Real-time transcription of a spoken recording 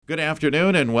Good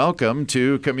afternoon and welcome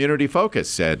to Community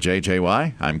Focus at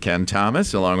JJY. I'm Ken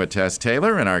Thomas along with Tess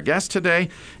Taylor, and our guest today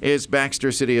is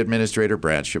Baxter City Administrator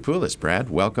Brad Shapoulis. Brad,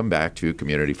 welcome back to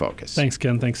Community Focus. Thanks,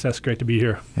 Ken. Thanks, Tess. Great to be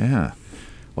here. Yeah.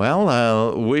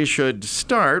 Well, we should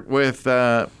start with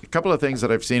a couple of things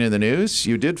that I've seen in the news.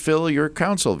 You did fill your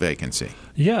council vacancy.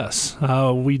 Yes,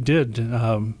 we did.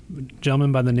 A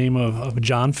gentleman by the name of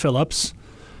John Phillips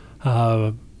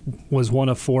was one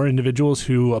of 4 individuals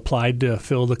who applied to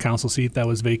fill the council seat that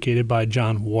was vacated by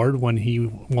John Ward when he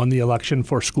won the election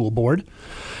for school board.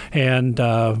 And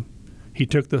he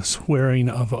took the swear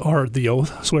of oath to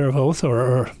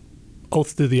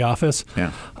the office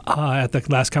at the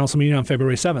last council meeting on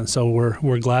February 7th. So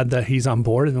we're glad that he's on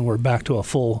board, and we're back to a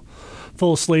full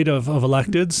slate of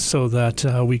electeds so that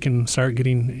we can start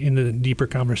getting into deeper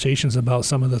conversations about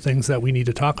some of the things that we need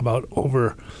to talk about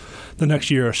over the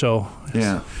next year or so.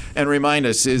 Yeah. And remind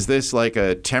us, is this like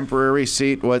a temporary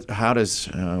seat? What's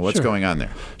Sure. going on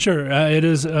there? Sure. It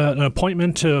is an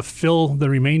appointment to fill the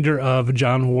remainder of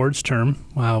John Ward's term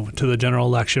to the general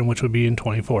election, which would be in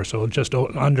 24. So just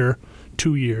under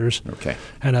 2 years. Okay.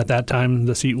 And at that time,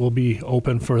 the seat will be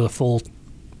open for the full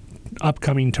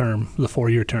upcoming term, the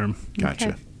 4-year term.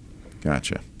 Gotcha.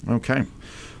 Okay.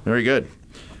 Very good.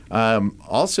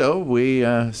 Also, we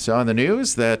saw in the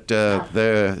news that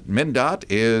the MnDOT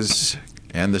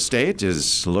and the state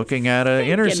is looking at an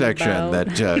intersection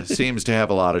that seems to have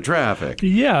a lot of traffic.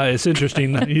 Yeah, it's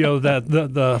interesting,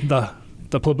 that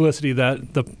the publicity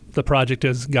that the project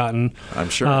has gotten, I'm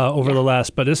sure, over the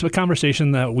last, but it's a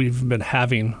conversation that we've been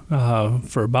having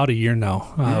for about a year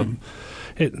now.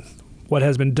 What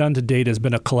has been done to date has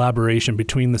been a collaboration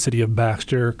between the City of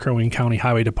Baxter, Crow Wing County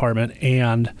Highway Department,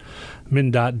 and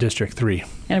MnDOT District 3.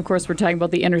 And, of course, we're talking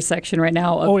about the intersection right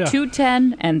now of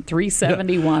 210 and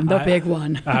 371, the big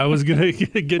one. I was going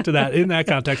to get to that in that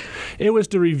context. It was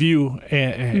to review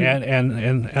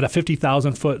and at a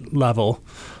 50,000-foot level,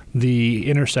 the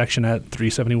intersection at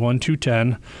 371,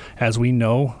 210, as we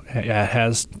know,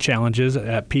 has challenges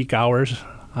at peak hours.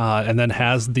 And then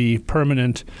has the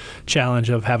permanent challenge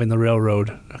of having the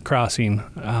railroad crossing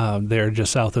there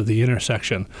just south of the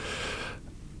intersection.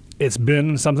 It's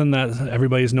been something that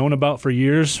everybody's known about for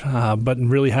years, but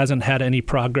really hasn't had any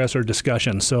progress or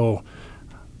discussion. So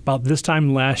about this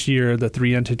time last year, the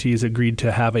 3 entities agreed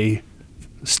to have a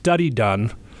study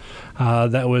done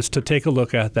that was to take a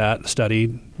look at that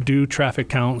study, do traffic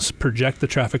counts, project the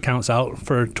traffic counts out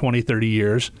for 20, 30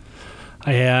 years,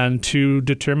 and to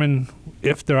determine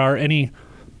if there are any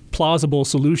plausible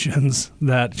solutions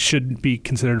that should be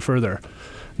considered further.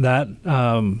 That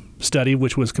study,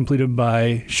 which was completed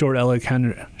by Short Elliott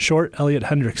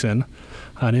Hendrickson,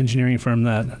 an engineering firm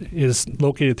that is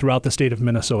located throughout the state of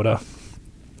Minnesota,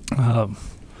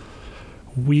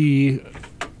 the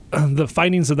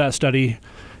findings of that study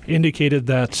indicated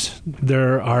that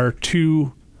there are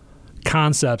 2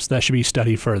 concepts that should be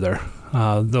studied further.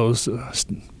 Those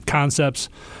concepts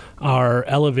are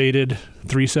elevated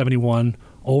 371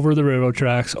 over the railroad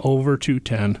tracks, over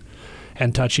 210,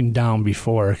 and touching down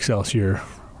before Excelsior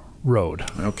Road.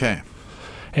 Okay.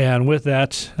 And with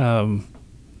that, the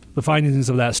findings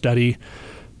of that study,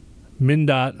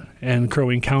 MnDOT and Crow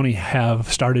Wing County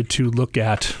have started to look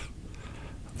at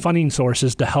funding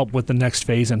sources to help with the next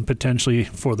phase and potentially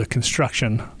for the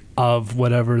construction of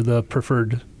whatever the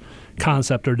preferred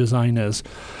concept or design is.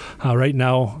 Right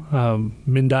now,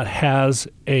 MnDOT has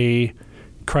a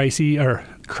CRISI,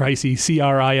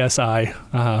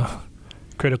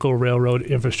 Critical Railroad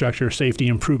Infrastructure Safety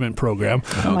Improvement Program.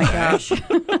 Oh my gosh.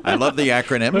 I love the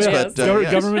acronyms, but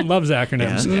government loves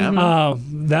acronyms. Yeah.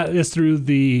 That is through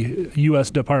the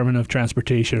U.S. Department of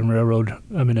Transportation and Railroad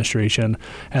Administration,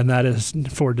 and that is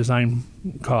for design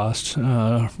costs,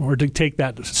 or to take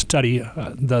that study,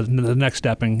 the next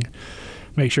step and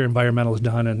make sure environmental is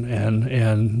done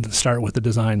and start with the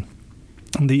design.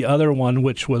 The other one,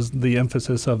 which was the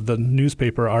emphasis of the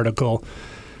newspaper article,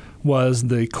 was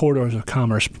the Corridors of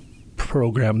Commerce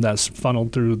program that's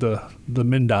funneled through the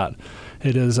MnDOT.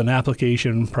 It is an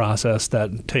application process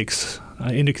that takes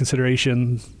into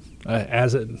consideration,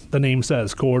 the name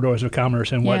says, corridors of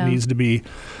commerce and what needs to be,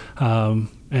 and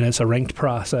it's a ranked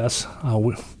process.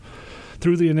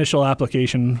 Through the initial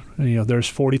application, there's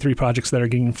 43 projects that are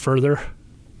getting further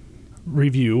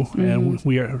review, and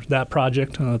that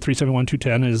project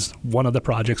 371-210 is one of the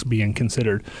projects being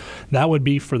considered. That would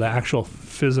be for the actual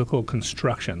physical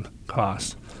construction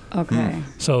costs. Okay.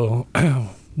 So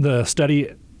the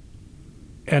study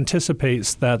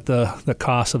anticipates that the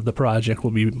cost of the project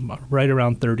will be right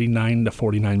around $39 to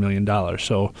 $49 million.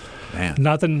 So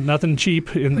nothing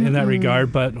cheap in that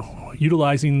regard, but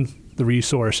utilizing the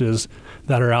resources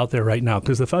that are out there right now,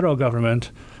 because the federal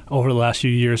government over the last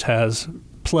few years has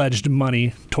pledged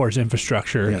money towards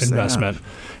infrastructure investment.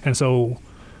 And so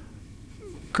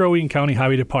Crow Wing County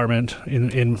Highway Department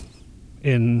in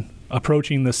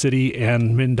approaching the city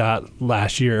and MnDOT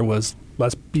last year was,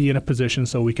 let's be in a position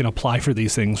so we can apply for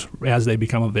these things as they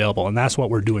become available. And that's what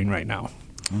we're doing right now.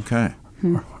 Okay.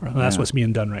 That's what's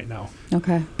being done right now.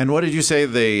 Okay. And what did you say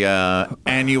the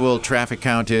annual traffic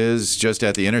count is just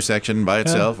at the intersection by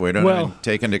itself? We don't even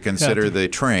take into consider the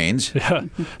trains. Yeah.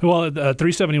 Well,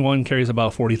 371 carries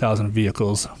about 40,000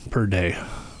 vehicles per day.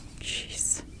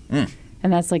 Jeez.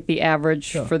 And that's like the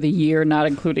average for the year, not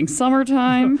including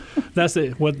summertime? That's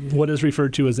it. What is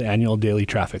referred to as the annual daily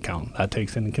traffic count. That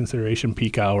takes into consideration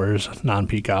peak hours,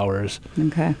 non-peak hours.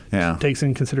 Okay. Yeah. Takes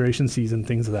in consideration season,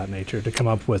 things of that nature, to come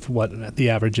up with what the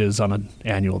average is on an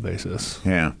annual basis.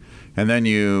 Yeah. And then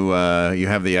you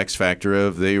have the X factor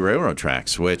of the railroad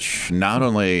tracks, which not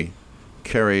only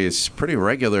carries pretty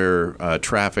regular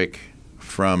traffic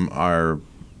from our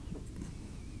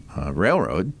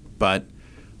railroad, but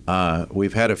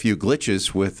we've had a few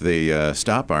glitches with the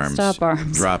stop arms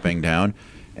dropping down,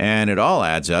 and it all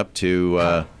adds up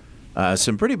to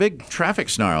some pretty big traffic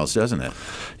snarls, doesn't it?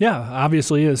 Yeah,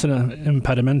 obviously it's an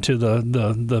impediment to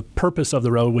the purpose of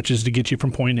the road, which is to get you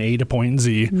from point A to point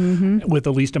Z with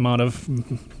the least amount of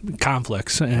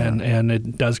conflicts, and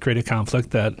it does create a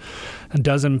conflict that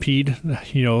does impede,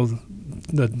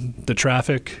 the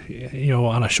traffic,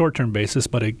 on a short-term basis,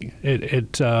 but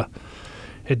it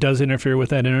does interfere with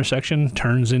that intersection,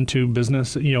 turns into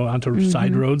business, onto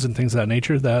side roads and things of that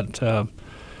nature that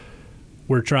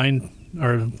we're trying,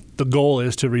 or the goal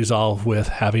is to resolve with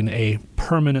having a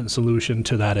permanent solution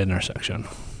to that intersection.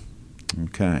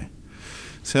 Okay.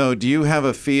 So do you have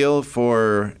a feel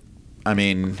for,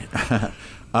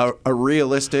 a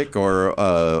realistic or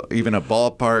even a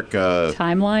ballpark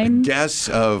timeline guess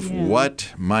of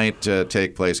what might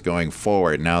take place going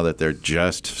forward now that they're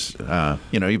just,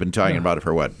 you've been talking about it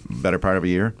for what, better part of a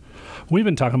year? We've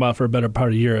been talking about it for a better part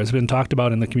of a year. It's been talked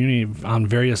about in the community on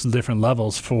various different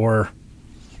levels for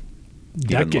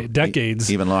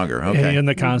decades. Even longer, okay. In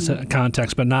the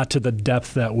context, but not to the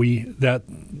depth that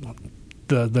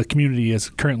the community is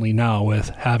currently now, with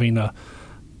having a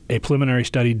preliminary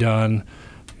study done,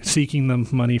 seeking the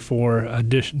money for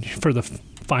the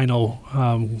final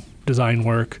design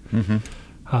work,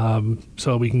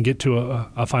 so we can get to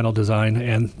a final design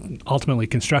and ultimately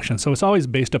construction. So it's always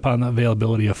based upon the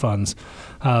availability of funds.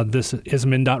 This is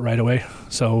MnDOT right away,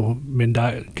 so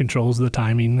MnDOT controls the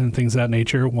timing and things of that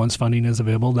nature. Once funding is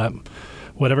available, that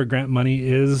whatever grant money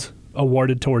is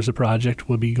awarded towards the project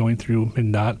will be going through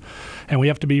MnDOT. And we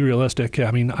have to be realistic.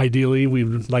 Ideally, we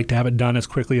would like to have it done as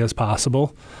quickly as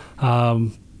possible.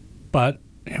 But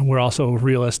we're also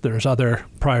realists. There's other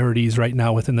priorities right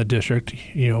now within the district.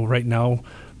 Right now,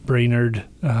 Brainerd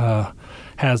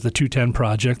has the 210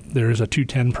 project. There's a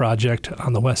 210 project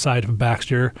on the west side of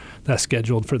Baxter that's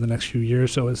scheduled for the next few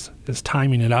years. So it's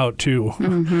timing it out, too,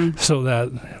 so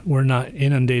that we're not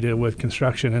inundated with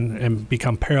construction and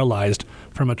become paralyzed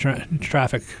from a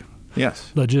traffic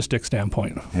logistics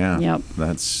standpoint. Yeah, yep.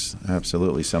 That's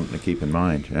absolutely something to keep in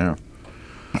mind. Yeah,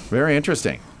 very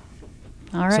interesting.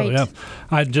 All right. So,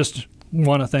 I just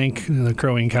want to thank the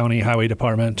Crow Wing County Highway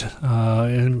Department,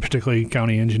 and particularly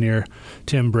County Engineer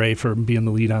Tim Bray, for being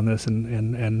the lead on this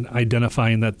and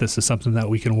identifying that this is something that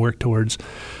we can work towards,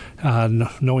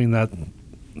 knowing that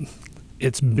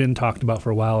it's been talked about for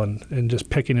a while, and just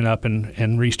picking it up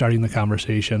and restarting the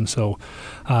conversation. So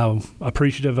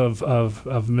appreciative of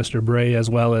Mr. Bray as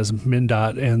well as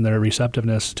MnDOT and their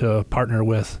receptiveness to partner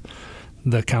with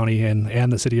the county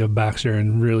and the city of Baxter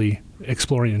and really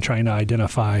exploring and trying to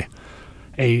identify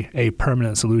a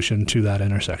permanent solution to that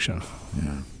intersection.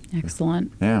 Yeah.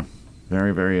 Excellent. Yeah.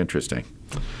 Very, very interesting.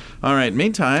 All right.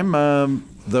 Meantime,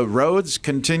 the roads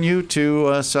continue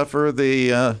to suffer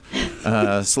the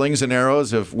slings and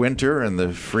arrows of winter and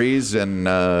the freeze and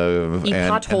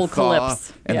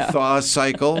thaw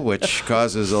cycle, which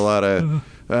causes a lot of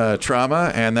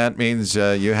trauma, and that means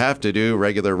you have to do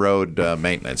regular road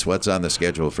maintenance. What's on the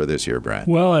schedule for this year, Brad?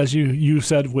 Well, as you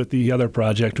said with the other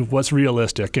project, what's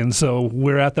realistic? And so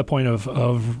we're at the point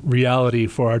of reality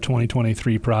for our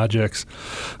 2023 projects.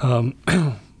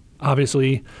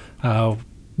 Obviously,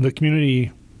 the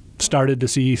community started to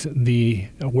see the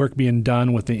work being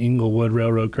done with the Inglewood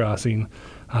Railroad crossing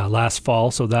last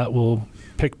fall, so that will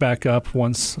pick back up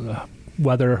once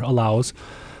weather allows.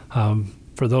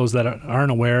 For those that aren't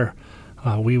aware,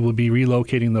 we will be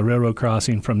relocating the railroad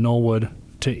crossing from Knollwood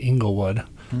to Inglewood,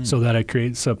 so that it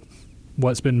creates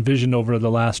what's been envisioned over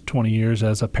the last 20 years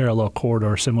as a parallel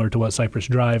corridor similar to what Cypress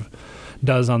Drive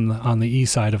does on the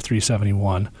east side of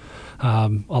 371,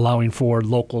 allowing for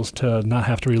locals to not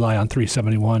have to rely on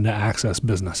 371 to access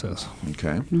businesses.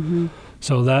 Okay.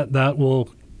 So that will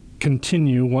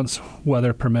continue once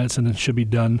weather permits, and it should be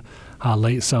done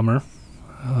late summer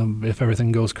if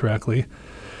everything goes correctly.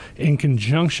 In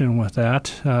conjunction with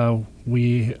that,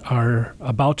 we are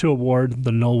about to award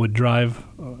the Knollwood Drive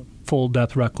full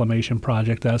depth reclamation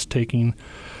project. That's taking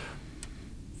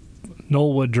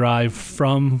Knollwood Drive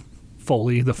from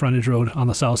Foley, the frontage road on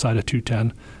the south side of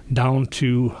 210, down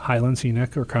to Highland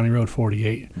Scenic or County Road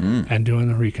 48, and doing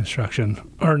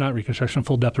the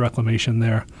full depth reclamation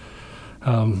there.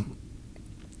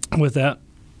 With that,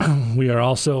 we are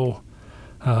also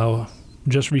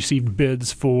just received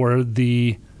bids for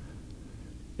the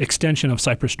extension of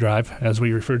Cypress Drive, as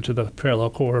we referred to the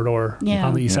parallel corridor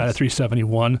on the east side of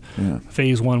 371.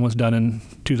 Phase 1 was done in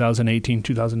 2018,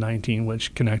 2019,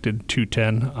 which connected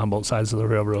 210 on both sides of the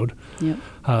railroad.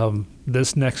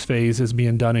 This next phase is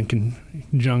being done in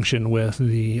conjunction with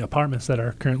the apartments that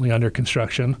are currently under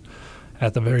construction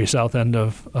at the very south end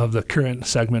of the current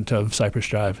segment of Cypress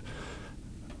Drive.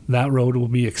 That road will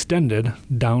be extended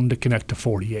down to connect to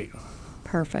 48.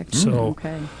 Perfect. So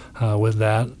with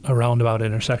that, a roundabout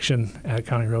intersection at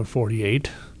County Road 48.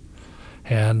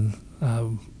 And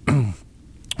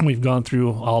we've gone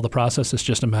through all the process. It's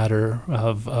just a matter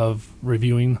of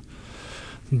reviewing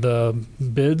the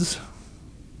bids,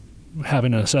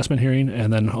 having an assessment hearing,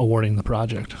 and then awarding the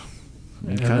project.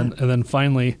 Okay. And then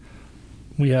finally,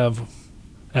 we have,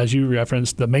 as you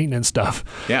referenced, the maintenance stuff.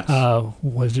 Yes.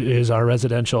 Which is our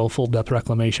residential full depth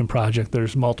reclamation project.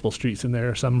 There's multiple streets in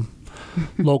there, some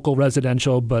local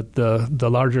residential, but the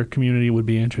larger community would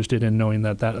be interested in knowing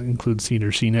that includes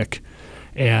Cedar Scenic,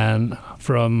 and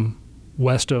from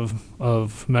west of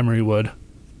Memorywood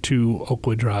to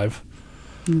Oakwood Drive,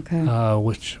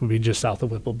 which would be just south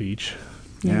of Whipple Beach.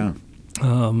 Yeah.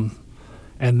 And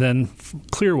then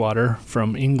Clearwater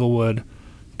from Inglewood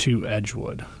to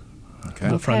Edgewood.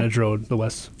 The frontage road, the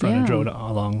west frontage road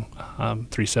along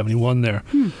 371 there.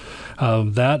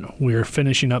 That we're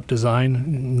finishing up design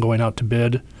and going out to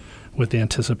bid with the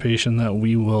anticipation that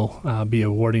we will be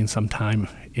awarding sometime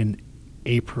in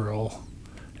April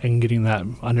and getting that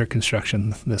under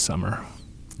construction this summer.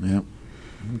 Yeah.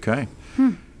 Okay.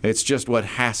 It's just what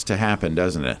has to happen,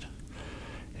 doesn't it?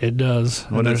 It does.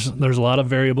 And there's a lot of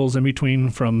variables in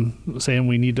between, from saying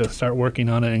we need to start working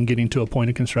on it and getting to a point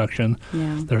of construction.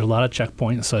 There's a lot of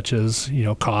checkpoints, such as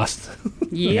cost,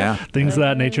 things of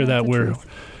that nature that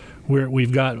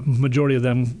we've got majority of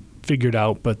them figured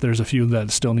out, but there's a few that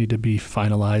still need to be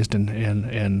finalized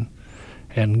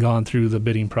and gone through the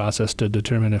bidding process to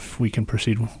determine if we can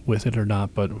proceed with it or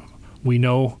not. But we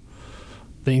know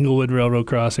the Inglewood Railroad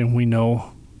Crossing, we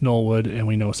know Knollwood, and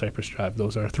we know Cypress Drive.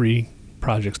 Those are three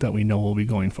projects that we know will be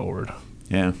going forward.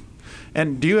 Yeah.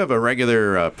 And do you have a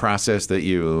regular process that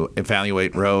you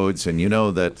evaluate roads, and you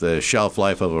know that the shelf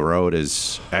life of a road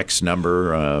is X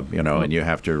number, and you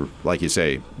have to, like you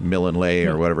say, mill and lay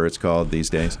or whatever it's called these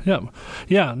days?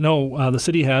 The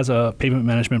city has a pavement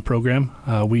management program.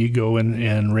 We go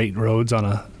and rate roads on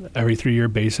a every 3-year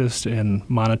basis and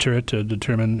monitor it to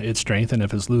determine its strength and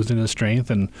if it's losing its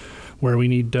strength, and where we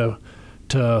need to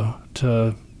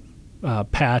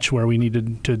patch, where we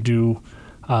needed to do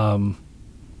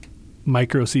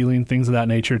micro sealing, things of that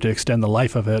nature to extend the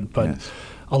life of it. But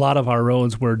a lot of our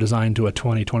roads were designed to a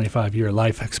 20-25 year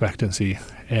life expectancy,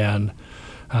 and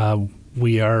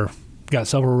we got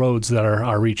several roads that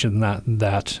are reaching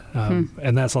that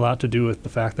and that's a lot to do with the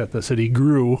fact that the city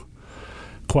grew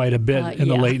quite a bit in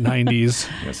the late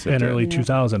 90s and early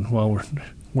 2000. Well,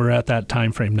 we're at that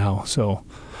time frame now, so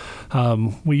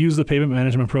we use the pavement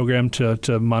management program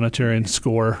to monitor and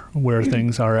score where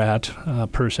things are at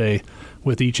per se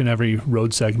with each and every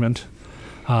road segment.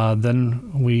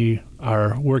 Then we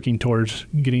are working towards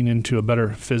getting into a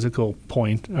better physical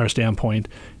standpoint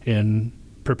in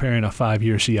preparing a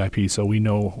 5-year CIP, so we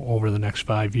know over the next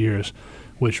 5 years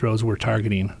which roads we're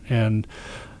targeting. And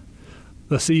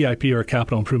the CIP, or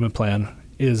capital improvement plan,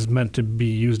 is meant to be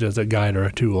used as a guide or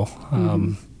a tool.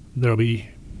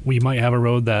 We might have a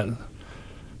road that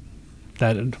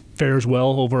fares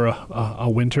well over a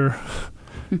winter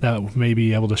that may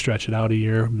be able to stretch it out a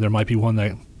year. There might be one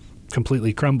that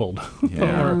completely crumbled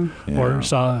or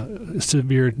saw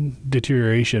severe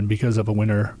deterioration because of a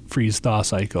winter freeze-thaw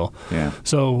cycle.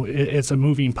 So it's a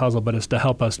moving puzzle, but it's to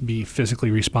help us be physically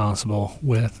responsible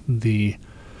with the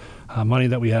money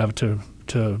that we have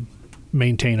to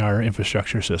maintain our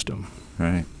infrastructure system.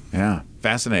 Right. Yeah.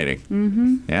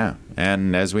 Fascinating. Yeah.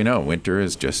 And as we know, winter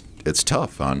is just it's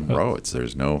tough on roads.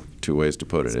 There's no two ways to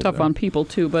put it. It's tough on people,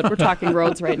 too, but we're talking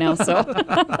roads right now, so.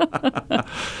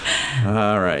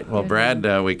 All right. Well, Brad,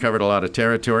 we covered a lot of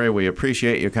territory. We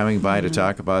appreciate you coming by to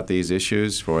talk about these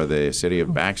issues for the city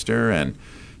of Baxter. And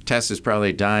Tess is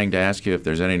probably dying to ask you if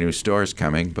there's any new stores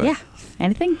coming. But yeah.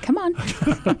 Anything? Come on.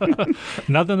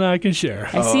 Nothing that I can share.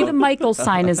 I see the Michael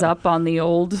sign is up on the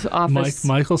old office.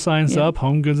 Michael signs up.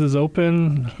 Home Goods is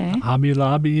open. Okay. Hobby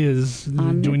Lobby is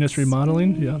doing this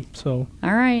remodeling. Yeah. So.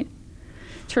 All right.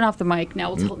 Turn off the mic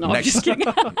now. I'm just kidding.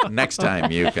 Next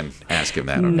time you can ask him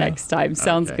that. Okay? Next time.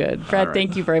 Sounds good. Brad,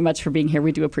 thank you very much for being here.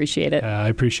 We do appreciate it. I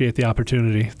appreciate the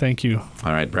opportunity. Thank you.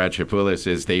 All right. Brad Chapoulis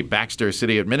is the Baxter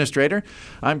City Administrator.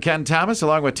 I'm Ken Thomas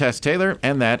along with Tess Taylor,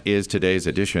 and that is today's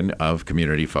edition of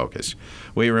Community Focus.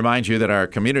 We remind you that our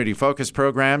Community Focus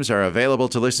programs are available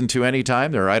to listen to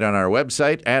anytime. They're right on our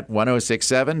website at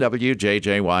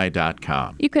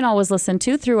 1067wjjy.com. You can always listen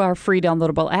to through our free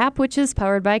downloadable app, which is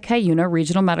powered by Cuyuna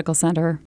Regional Medical Center.